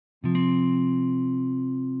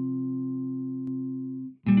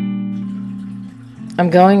I'm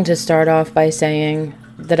going to start off by saying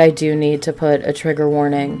that I do need to put a trigger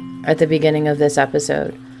warning at the beginning of this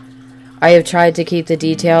episode. I have tried to keep the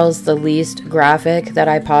details the least graphic that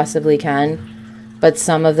I possibly can, but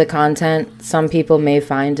some of the content some people may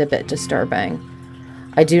find a bit disturbing.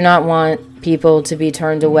 I do not want people to be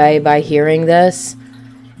turned away by hearing this.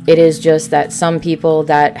 It is just that some people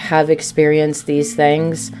that have experienced these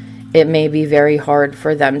things, it may be very hard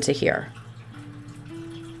for them to hear.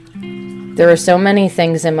 There are so many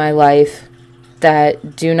things in my life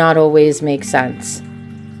that do not always make sense.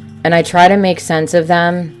 And I try to make sense of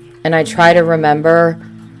them, and I try to remember,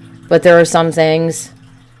 but there are some things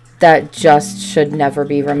that just should never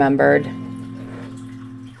be remembered.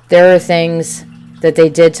 There are things that they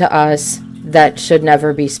did to us that should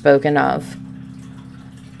never be spoken of.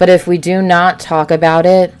 But if we do not talk about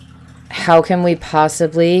it, how can we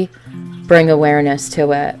possibly bring awareness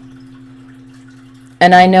to it?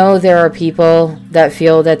 And I know there are people that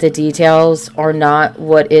feel that the details are not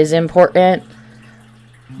what is important,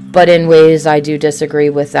 but in ways I do disagree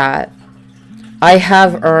with that. I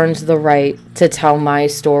have earned the right to tell my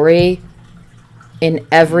story in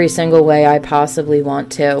every single way I possibly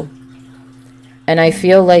want to. And I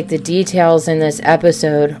feel like the details in this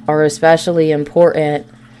episode are especially important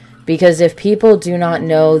because if people do not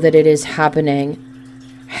know that it is happening,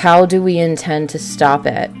 how do we intend to stop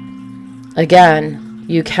it? Again,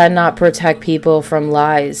 you cannot protect people from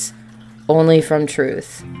lies, only from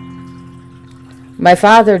truth. My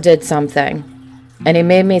father did something, and he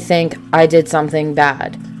made me think I did something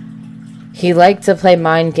bad. He liked to play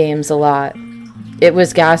mind games a lot. It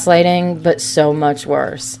was gaslighting, but so much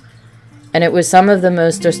worse. And it was some of the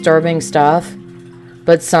most disturbing stuff,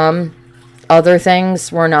 but some other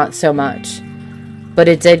things were not so much. But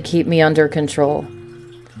it did keep me under control.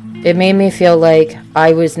 It made me feel like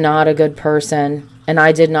I was not a good person and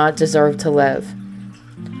I did not deserve to live.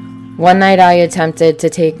 One night I attempted to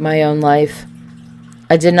take my own life.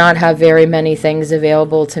 I did not have very many things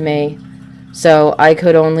available to me, so I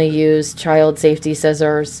could only use child safety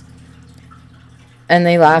scissors. And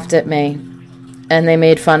they laughed at me, and they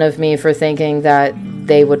made fun of me for thinking that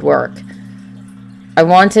they would work. I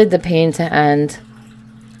wanted the pain to end.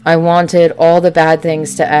 I wanted all the bad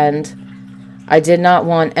things to end. I did not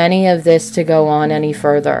want any of this to go on any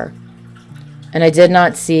further. And I did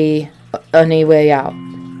not see any way out.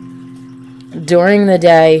 During the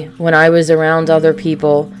day, when I was around other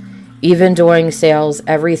people, even during sales,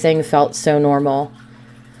 everything felt so normal.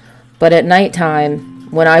 But at nighttime,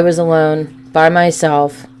 when I was alone, by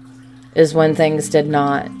myself, is when things did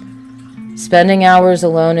not. Spending hours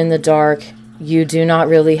alone in the dark, you do not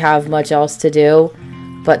really have much else to do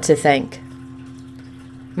but to think.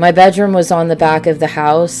 My bedroom was on the back of the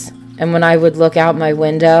house, and when I would look out my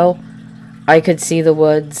window, I could see the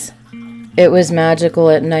woods. It was magical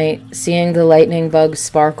at night, seeing the lightning bugs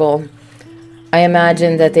sparkle. I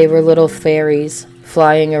imagined that they were little fairies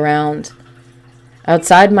flying around.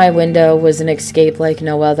 Outside my window was an escape like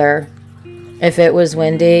no other. If it was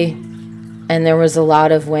windy, and there was a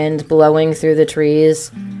lot of wind blowing through the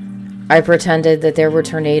trees, I pretended that there were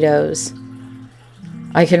tornadoes.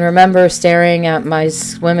 I can remember staring at my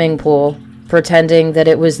swimming pool, pretending that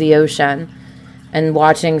it was the ocean, and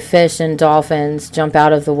watching fish and dolphins jump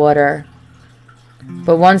out of the water.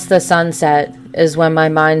 But once the sun set is when my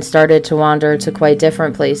mind started to wander to quite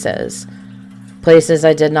different places. Places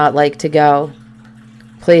I did not like to go.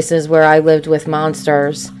 Places where I lived with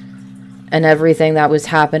monsters, and everything that was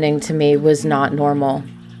happening to me was not normal.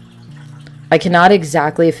 I cannot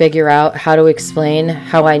exactly figure out how to explain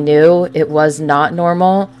how I knew it was not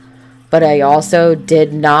normal, but I also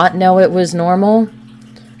did not know it was normal.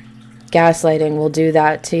 Gaslighting will do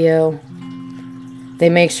that to you. They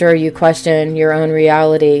make sure you question your own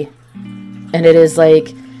reality. And it is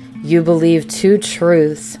like you believe two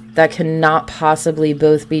truths that cannot possibly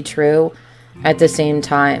both be true at the same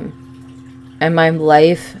time. And my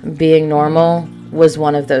life being normal was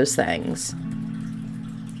one of those things.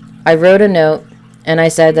 I wrote a note and I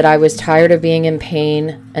said that I was tired of being in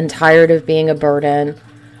pain and tired of being a burden.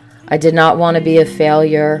 I did not want to be a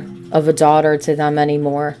failure of a daughter to them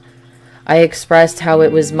anymore. I expressed how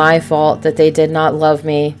it was my fault that they did not love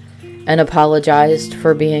me and apologized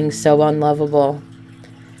for being so unlovable.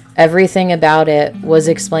 Everything about it was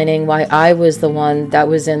explaining why I was the one that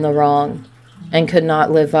was in the wrong and could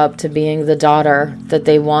not live up to being the daughter that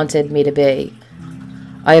they wanted me to be.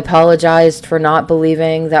 I apologized for not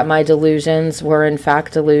believing that my delusions were in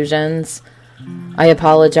fact delusions. I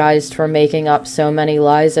apologized for making up so many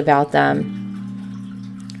lies about them.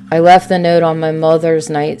 I left the note on my mother's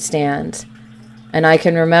nightstand, and I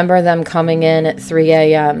can remember them coming in at 3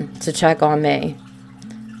 a.m. to check on me.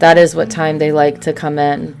 That is what time they like to come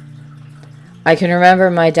in. I can remember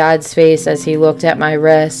my dad's face as he looked at my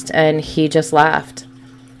wrist, and he just laughed.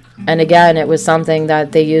 And again, it was something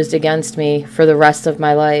that they used against me for the rest of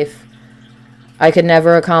my life. I could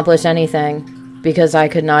never accomplish anything because I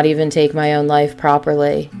could not even take my own life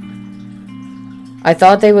properly. I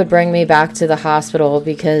thought they would bring me back to the hospital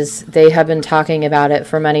because they had been talking about it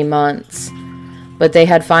for many months, but they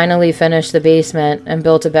had finally finished the basement and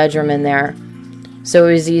built a bedroom in there, so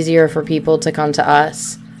it was easier for people to come to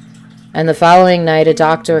us. And the following night, a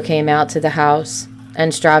doctor came out to the house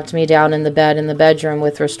and strapped me down in the bed in the bedroom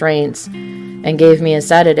with restraints and gave me a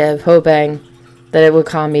sedative, hoping that it would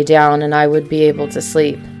calm me down and I would be able to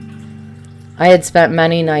sleep. I had spent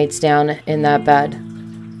many nights down in that bed.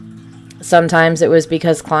 Sometimes it was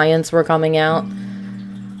because clients were coming out,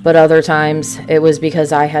 but other times it was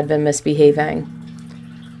because I had been misbehaving.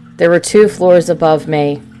 There were 2 floors above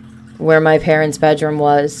me where my parents' bedroom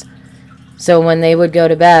was, so when they would go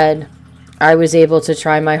to bed, I was able to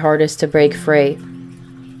try my hardest to break free.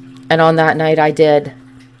 And on that night I did.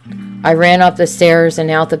 I ran up the stairs and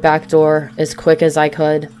out the back door as quick as I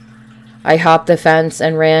could. I hopped the fence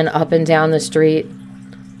and ran up and down the street.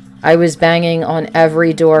 I was banging on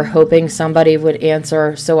every door, hoping somebody would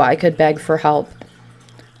answer so I could beg for help.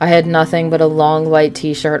 I had nothing but a long white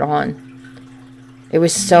t-shirt on. It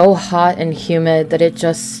was so hot and humid that it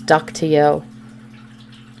just stuck to you.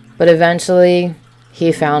 But eventually,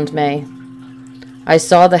 he found me. I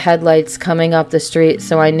saw the headlights coming up the street,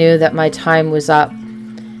 so I knew that my time was up,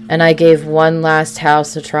 and I gave one last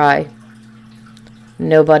house a try.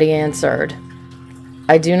 Nobody answered.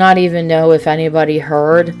 I do not even know if anybody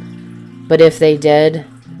heard, but if they did,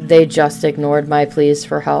 they just ignored my pleas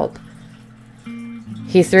for help.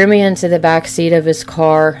 He threw me into the back seat of his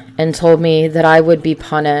car and told me that I would be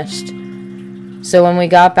punished. So when we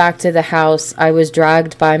got back to the house, I was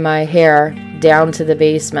dragged by my hair down to the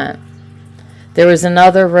basement. There was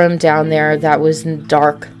another room down there that was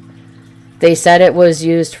dark. They said it was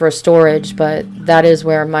used for storage, but that is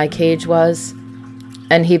where my cage was.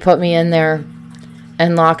 And he put me in there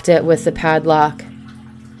and locked it with the padlock.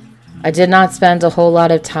 I did not spend a whole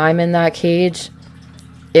lot of time in that cage.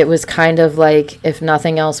 It was kind of like if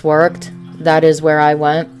nothing else worked, that is where I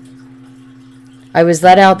went. I was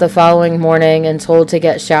let out the following morning and told to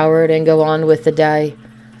get showered and go on with the day.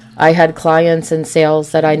 I had clients and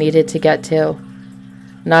sales that I needed to get to.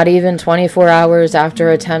 Not even 24 hours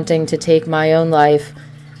after attempting to take my own life,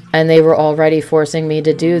 and they were already forcing me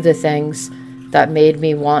to do the things that made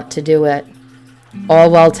me want to do it,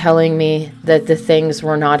 all while telling me that the things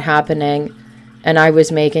were not happening and I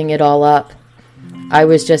was making it all up. I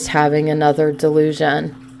was just having another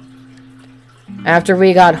delusion. After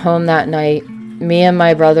we got home that night, me and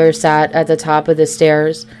my brother sat at the top of the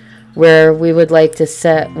stairs where we would like to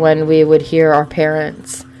sit when we would hear our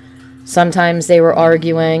parents. Sometimes they were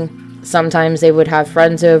arguing, sometimes they would have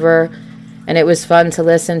friends over, and it was fun to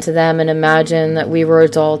listen to them and imagine that we were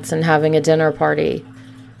adults and having a dinner party.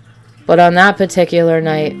 But on that particular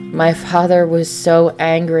night, my father was so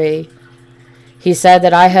angry. He said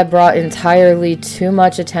that I had brought entirely too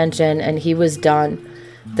much attention and he was done,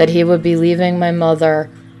 that he would be leaving my mother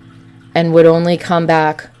and would only come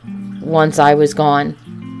back once I was gone.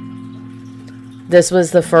 This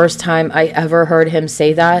was the first time I ever heard him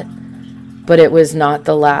say that, but it was not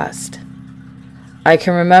the last. I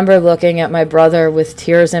can remember looking at my brother with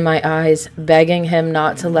tears in my eyes, begging him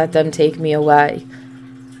not to let them take me away.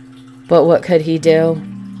 But what could he do?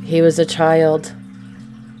 He was a child.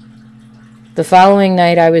 The following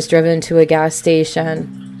night I was driven to a gas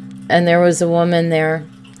station, and there was a woman there.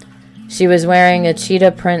 She was wearing a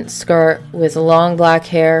cheetah print skirt with long black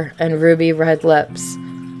hair and ruby red lips.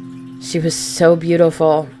 She was so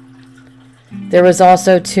beautiful. There was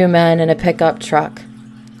also 2 men in a pickup truck.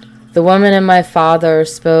 The woman and my father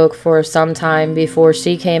spoke for some time before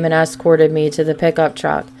she came and escorted me to the pickup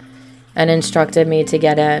truck and instructed me to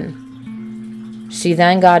get in. She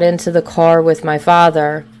then got into the car with my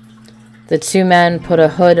father. The 2 men put a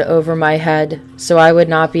hood over my head so I would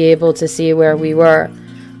not be able to see where we were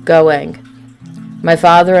going. My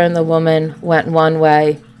father and the woman went one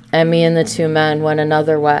way, and me and the 2 men went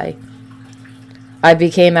another way. I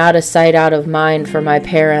became out of sight, out of mind for my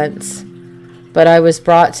parents, but I was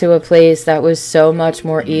brought to a place that was so much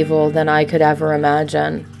more evil than I could ever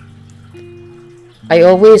imagine. I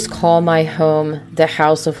always call my home the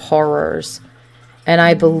House of Horrors, and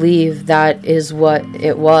I believe that is what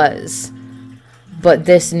it was. But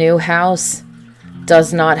this new house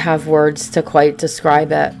does not have words to quite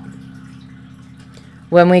describe it.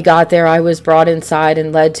 When we got there, I was brought inside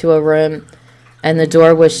and led to a room, and the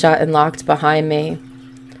door was shut and locked behind me.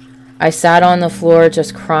 I sat on the floor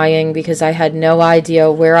just crying because I had no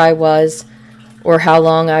idea where I was or how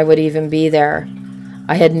long I would even be there.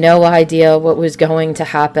 I had no idea what was going to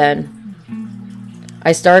happen.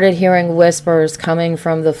 I started hearing whispers coming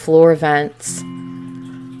from the floor vents.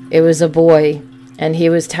 It was a boy, and he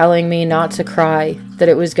was telling me not to cry, that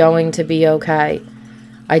it was going to be okay.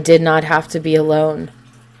 I did not have to be alone.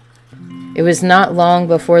 It was not long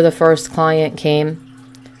before the first client came.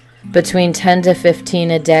 Between 10 to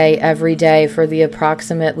 15 a day every day for the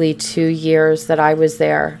approximately 2 years that I was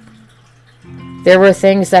there. There were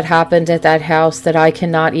things that happened at that house that I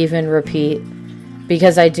cannot even repeat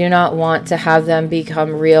because I do not want to have them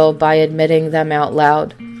become real by admitting them out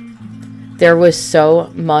loud. There was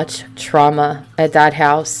so much trauma at that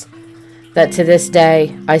house that to this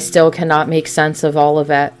day I still cannot make sense of all of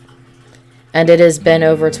it. And it has been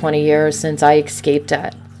over 20 years since I escaped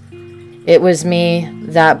it. It was me,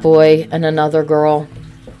 that boy, and another girl.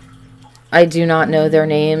 I do not know their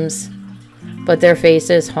names, but their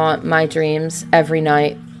faces haunt my dreams every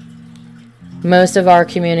night. Most of our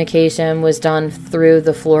communication was done through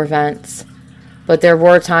the floor vents, but there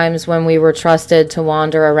were times when we were trusted to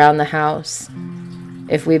wander around the house.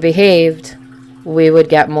 If we behaved, we would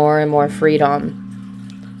get more and more freedom.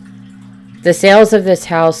 The sales of this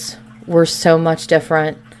house were so much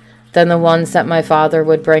different than the ones that my father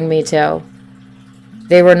would bring me to.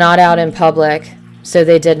 They were not out in public, so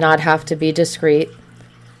they did not have to be discreet.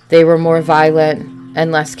 They were more violent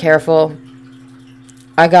and less careful.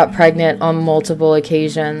 I got pregnant on multiple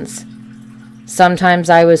occasions. Sometimes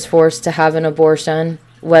I was forced to have an abortion,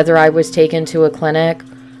 whether I was taken to a clinic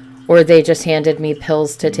or they just handed me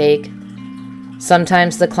pills to take.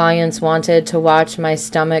 Sometimes the clients wanted to watch my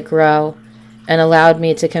stomach grow and allowed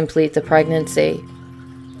me to complete the pregnancy.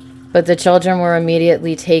 But the children were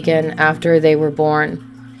immediately taken after they were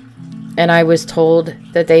born, and I was told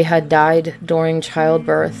that they had died during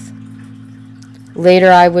childbirth. Later,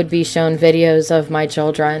 I would be shown videos of my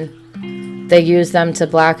children. They used them to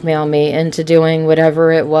blackmail me into doing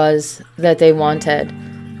whatever it was that they wanted.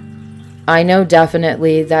 I know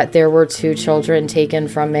definitely that there were 2 children taken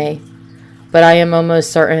from me, but I am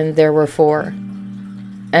almost certain there were 4.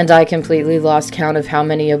 And I completely lost count of how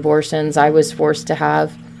many abortions I was forced to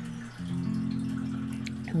have.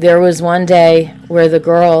 There was one day where the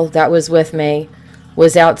girl that was with me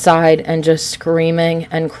was outside and just screaming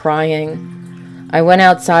and crying. I went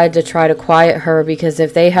outside to try to quiet her because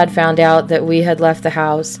if they had found out that we had left the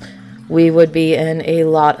house, we would be in a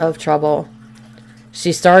lot of trouble.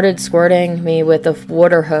 She started squirting me with a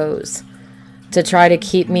water hose to try to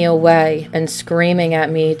keep me away and screaming at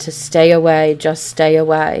me to stay away, just stay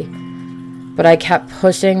away. But I kept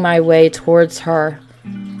pushing my way towards her,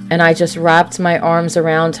 and I just wrapped my arms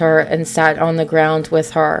around her and sat on the ground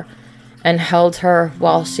with her and held her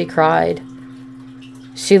while she cried.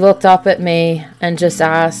 She looked up at me and just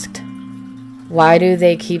asked, "Why do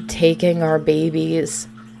they keep taking our babies?"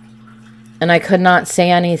 And I could not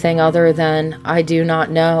say anything other than, "I do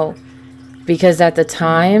not know," because at the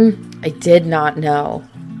time, I did not know.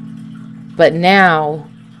 But now,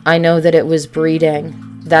 I know that it was breeding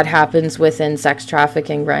that happens within sex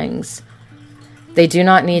trafficking rings. They do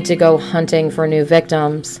not need to go hunting for new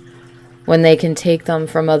victims when they can take them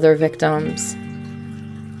from other victims.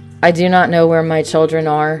 I do not know where my children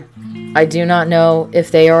are. I do not know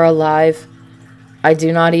if they are alive. I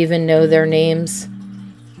do not even know their names.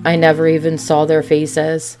 I never even saw their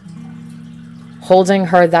faces. Holding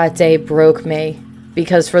her that day broke me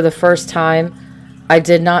because for the first time, I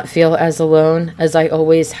did not feel as alone as I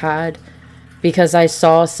always had because I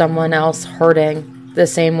saw someone else hurting the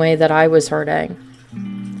same way that I was hurting.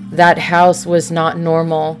 That house was not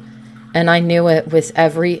normal, and I knew it with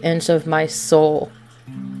every inch of my soul.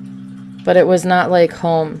 But it was not like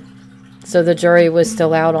home, so the jury was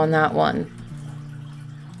still out on that one.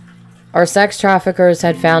 Our sex traffickers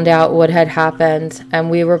had found out what had happened, and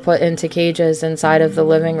we were put into cages inside of the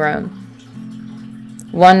living room.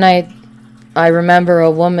 One night, I remember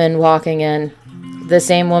a woman walking in, the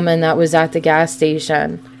same woman that was at the gas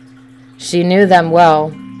station. She knew them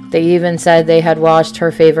well. They even said they had washed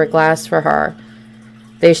her favorite glass for her.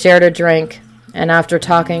 They shared a drink, and after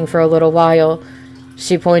talking for a little while,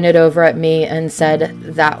 she pointed over at me and said,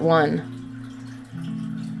 "That one."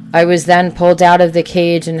 I was then pulled out of the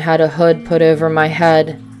cage and had a hood put over my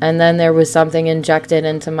head, and then there was something injected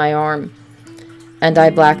into my arm, and I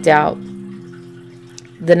blacked out.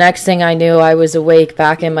 The next thing I knew, I was awake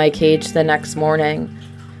back in my cage the next morning.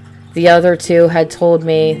 The other 2 had told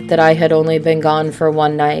me that I had only been gone for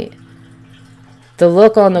 1 night. The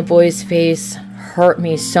look on the boy's face hurt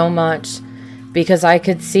me so much because I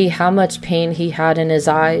could see how much pain he had in his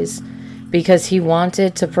eyes because he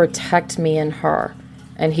wanted to protect me and her,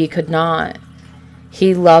 and he could not.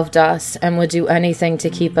 He loved us and would do anything to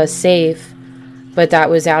keep us safe, but that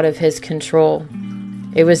was out of his control.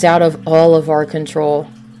 It was out of all of our control.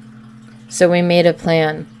 So we made a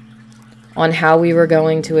plan on how we were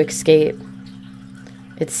going to escape.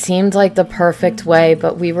 It seemed like the perfect way,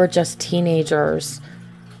 but we were just teenagers.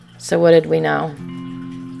 So what did we know?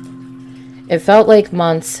 It felt like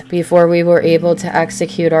months before we were able to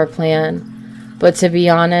execute our plan, but to be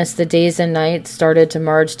honest, the days and nights started to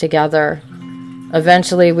merge together.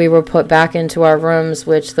 Eventually, we were put back into our rooms,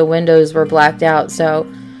 which the windows were blacked out,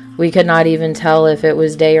 so we could not even tell if it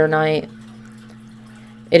was day or night.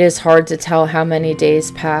 It is hard to tell how many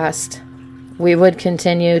days passed. We would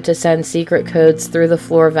continue to send secret codes through the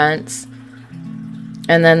floor vents.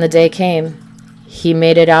 And then the day came. He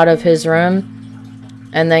made it out of his room,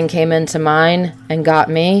 and then came into mine and got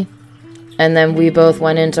me, and then we both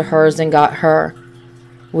went into hers and got her.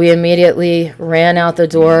 We immediately ran out the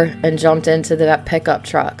door and jumped into that pickup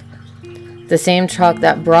truck, the same truck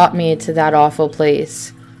that brought me to that awful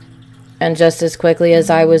place. And just as quickly as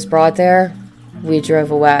I was brought there, we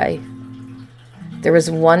drove away. There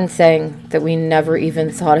was one thing that we never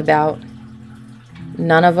even thought about.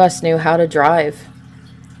 None of us knew how to drive,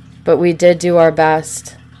 but we did do our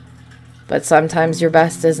best. But sometimes your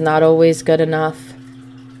best is not always good enough.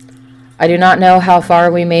 I do not know how far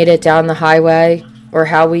we made it down the highway or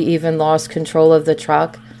how we even lost control of the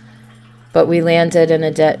truck, but we landed in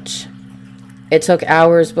a ditch. It took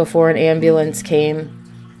hours before an ambulance came.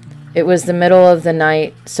 It was the middle of the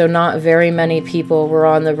night, so not very many people were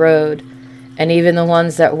on the road, and even the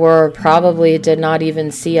ones that were probably did not even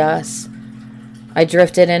see us. I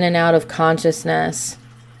drifted in and out of consciousness.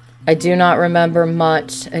 I do not remember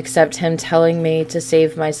much except him telling me to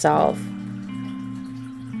save myself.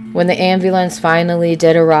 When the ambulance finally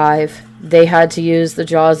did arrive, they had to use the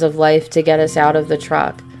jaws of life to get us out of the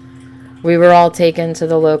truck. We were all taken to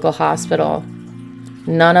the local hospital.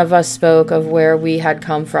 None of us spoke of where we had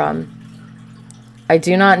come from. I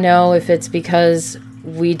do not know if it's because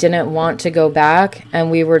we didn't want to go back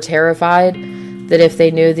and we were terrified that if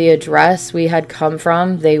they knew the address we had come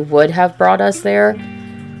from, they would have brought us there,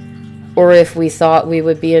 or if we thought we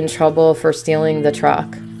would be in trouble for stealing the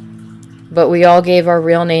truck. But we all gave our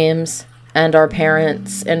real names and our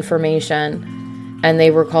parents' information, and they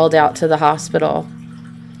were called out to the hospital.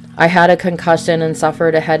 I had a concussion and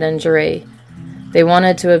suffered a head injury. They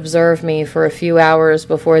wanted to observe me for a few hours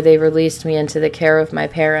before they released me into the care of my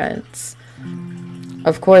parents.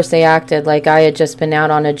 Of course, they acted like I had just been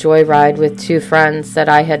out on a joyride with two friends that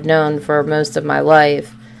I had known for most of my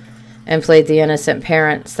life, and played the innocent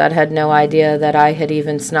parents that had no idea that I had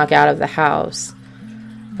even snuck out of the house.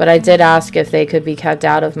 But I did ask if they could be kept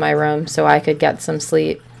out of my room so I could get some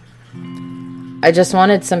sleep. I just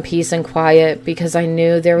wanted some peace and quiet because I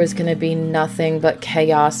knew there was going to be nothing but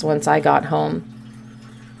chaos once I got home.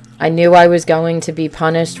 I knew I was going to be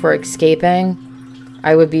punished for escaping.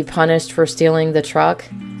 I would be punished for stealing the truck.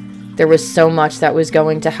 There was so much that was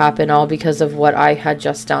going to happen all because of what I had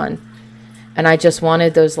just done. And I just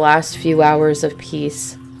wanted those last few hours of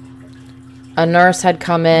peace. A nurse had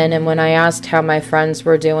come in, and when I asked how my friends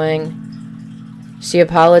were doing, she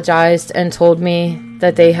apologized and told me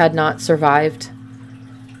that they had not survived.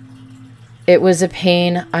 It was a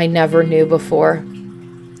pain I never knew before.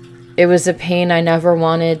 It was a pain I never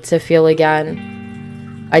wanted to feel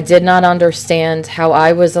again. I did not understand how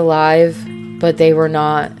I was alive, but they were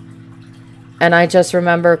not. And I just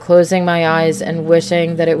remember closing my eyes and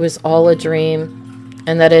wishing that it was all a dream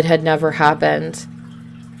and that it had never happened.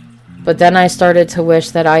 But then I started to wish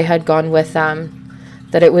that I had gone with them,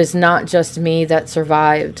 that it was not just me that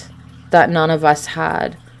survived, that none of us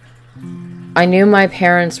had. I knew my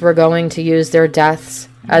parents were going to use their deaths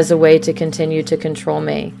as a way to continue to control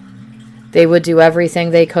me. They would do everything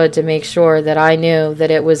they could to make sure that I knew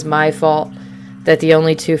that it was my fault, that the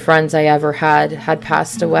only two friends I ever had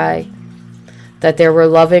passed away, that there were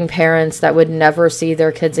loving parents that would never see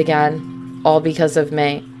their kids again, all because of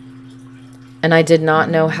me. And I did not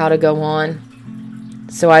know how to go on,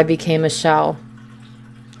 so I became a shell.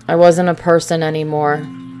 I wasn't a person anymore.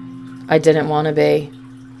 I didn't want to be.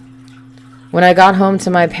 When I got home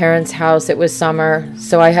to my parents' house, it was summer,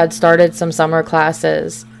 so I had started some summer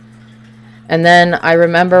classes. And then I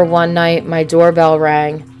remember one night my doorbell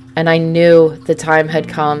rang, and I knew the time had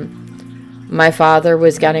come. My father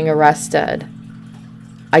was getting arrested.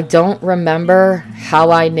 I don't remember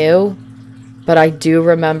how I knew, but I do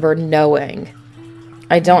remember knowing.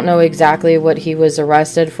 I don't know exactly what he was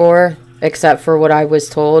arrested for, except for what I was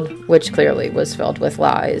told, which clearly was filled with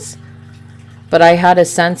lies. But I had a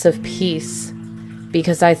sense of peace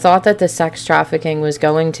because I thought that the sex trafficking was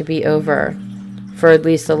going to be over for at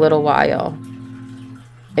least a little while.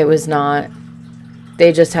 It was not.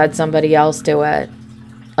 They just had somebody else do it,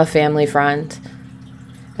 a family friend.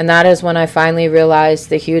 And that is when I finally realized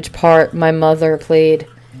the huge part my mother played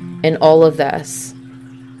in all of this.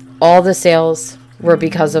 All the sales were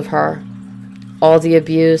because of her. All the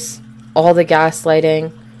abuse, all the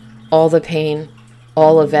gaslighting, all the pain,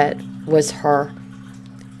 all of it was her.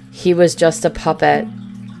 He was just a puppet,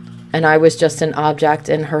 and I was just an object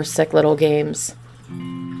in her sick little games.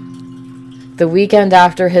 The weekend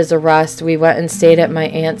after his arrest, we went and stayed at my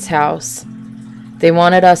aunt's house. They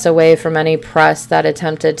wanted us away from any press that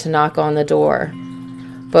attempted to knock on the door,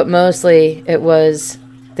 but mostly it was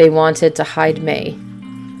they wanted to hide me.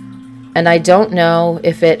 And I don't know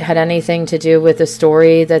if it had anything to do with the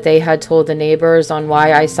story that they had told the neighbors on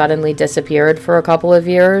why I suddenly disappeared for a couple of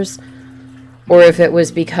years, or if it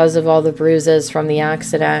was because of all the bruises from the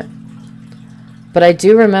accident. But I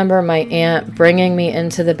do remember my aunt bringing me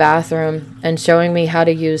into the bathroom and showing me how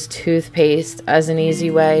to use toothpaste as an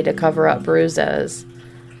easy way to cover up bruises.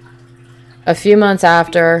 A few months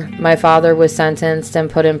after, my father was sentenced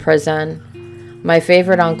and put in prison. My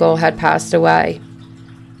favorite uncle had passed away.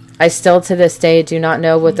 I still to this day do not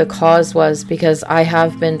know what the cause was because I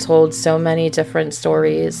have been told so many different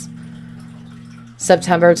stories.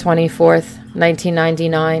 September 24th,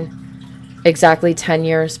 1999. Exactly 10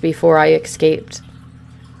 years before I escaped.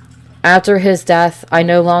 After his death, I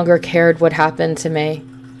no longer cared what happened to me.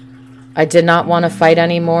 I did not want to fight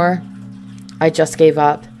anymore. I just gave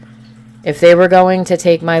up. If they were going to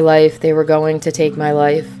take my life, they were going to take my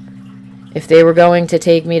life. If they were going to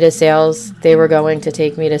take me to sales, they were going to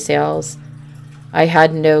take me to sales. I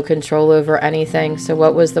had no control over anything, so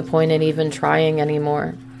what was the point in even trying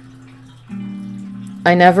anymore?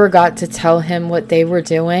 I never got to tell him what they were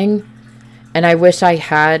doing. And I wish I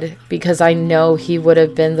had, because I know he would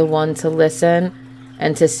have been the one to listen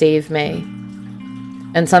and to save me.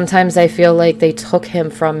 And sometimes I feel like they took him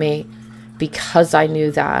from me because I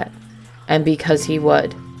knew that, and because he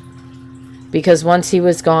would. Because once he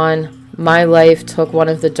was gone, my life took one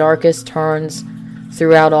of the darkest turns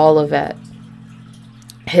throughout all of it.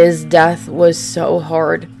 His death was so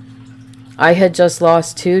hard. I had just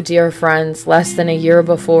lost 2 dear friends less than a year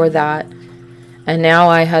before that. And now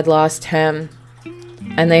I had lost him,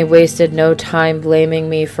 and they wasted no time blaming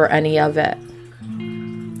me for any of it.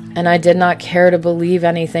 And I did not care to believe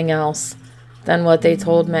anything else than what they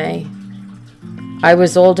told me. I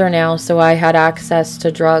was older now, so I had access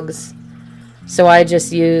to drugs. So I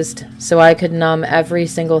just used, so I could numb every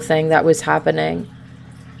single thing that was happening.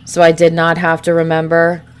 So I did not have to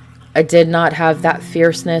remember. I did not have that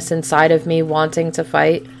fierceness inside of me wanting to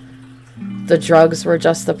fight. The drugs were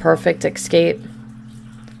just the perfect escape.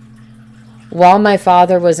 While my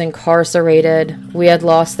father was incarcerated, we had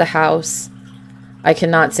lost the house. I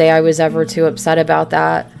cannot say I was ever too upset about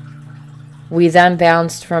that. We then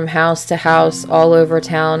bounced from house to house all over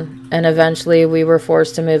town, and eventually we were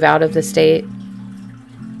forced to move out of the state.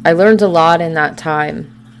 I learned a lot in that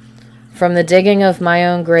time. From the digging of my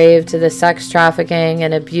own grave to the sex trafficking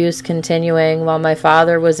and abuse continuing while my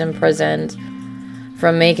father was imprisoned.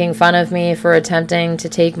 From making fun of me for attempting to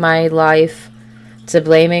take my life to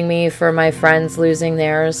blaming me for my friends losing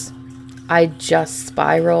theirs. I just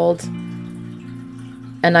spiraled.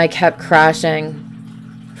 And I kept crashing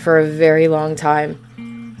for a very long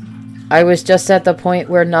time. I was just at the point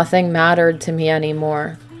where nothing mattered to me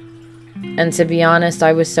anymore. And to be honest,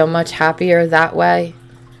 I was so much happier that way.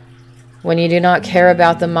 When you do not care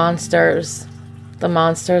about the monsters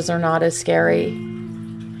are not as scary.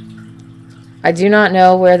 I do not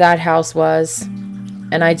know where that house was,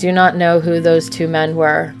 and I do not know who those 2 men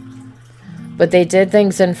were. But they did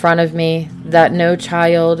things in front of me that no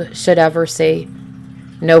child should ever see.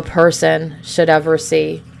 No person should ever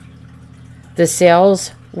see. The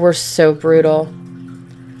sales were so brutal.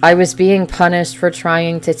 I was being punished for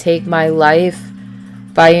trying to take my life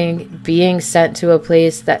by being sent to a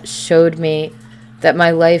place that showed me that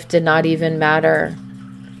my life did not even matter.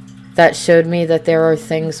 That showed me that there are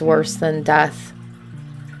things worse than death.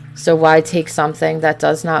 So why take something that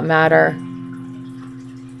does not matter?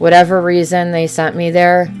 Whatever reason they sent me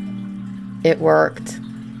there, it worked.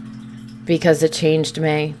 Because it changed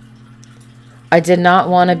me. I did not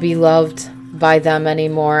want to be loved by them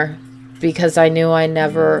anymore because I knew I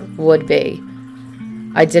never would be.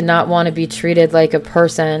 I did not want to be treated like a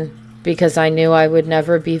person because I knew I would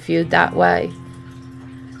never be viewed that way.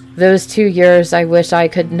 Those 2 years I wish I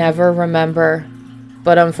could never remember,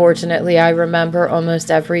 but unfortunately I remember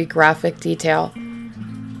almost every graphic detail.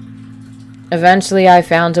 Eventually, I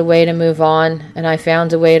found a way to move on, and I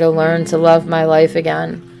found a way to learn to love my life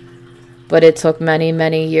again. But it took many,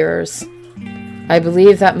 many years. I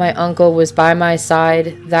believe that my uncle was by my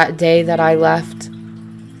side that day that I left.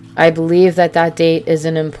 I believe that that date is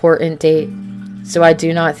an important date, so I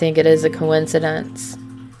do not think it is a coincidence.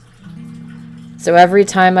 So every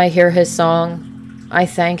time I hear his song, I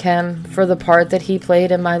thank him for the part that he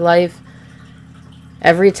played in my life.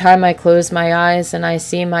 Every time I close my eyes and I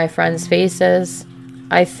see my friends' faces,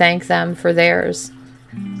 I thank them for theirs.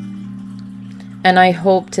 And I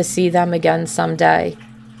hope to see them again someday.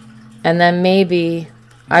 And then maybe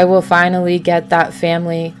I will finally get that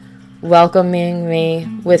family welcoming me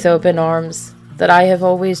with open arms that I have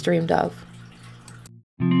always dreamed of.